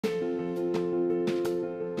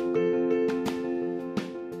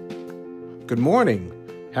Good morning.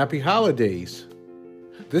 Happy holidays.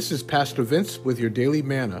 This is Pastor Vince with your Daily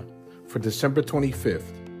Manna for December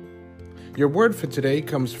 25th. Your word for today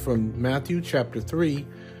comes from Matthew chapter 3,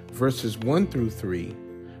 verses 1 through 3,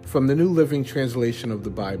 from the New Living Translation of the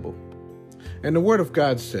Bible. And the word of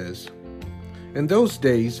God says, "In those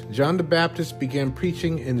days, John the Baptist began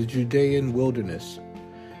preaching in the Judean wilderness.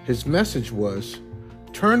 His message was,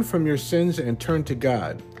 'Turn from your sins and turn to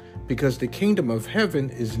God, because the kingdom of heaven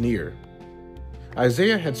is near.'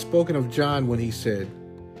 Isaiah had spoken of John when he said,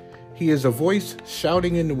 'He is a voice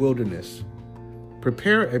shouting in the wilderness,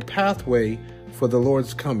 prepare a pathway for the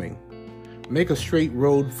Lord's coming, make a straight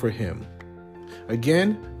road for him.'"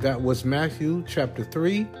 Again, that was Matthew chapter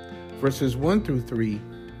 3, verses 1 through 3,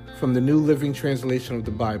 from the New Living Translation of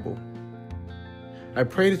the Bible. I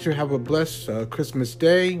pray that you have a blessed Christmas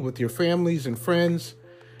day with your families and friends,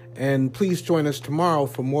 and please join us tomorrow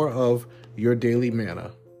for more of your Daily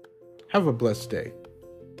Manna. Have a blessed day.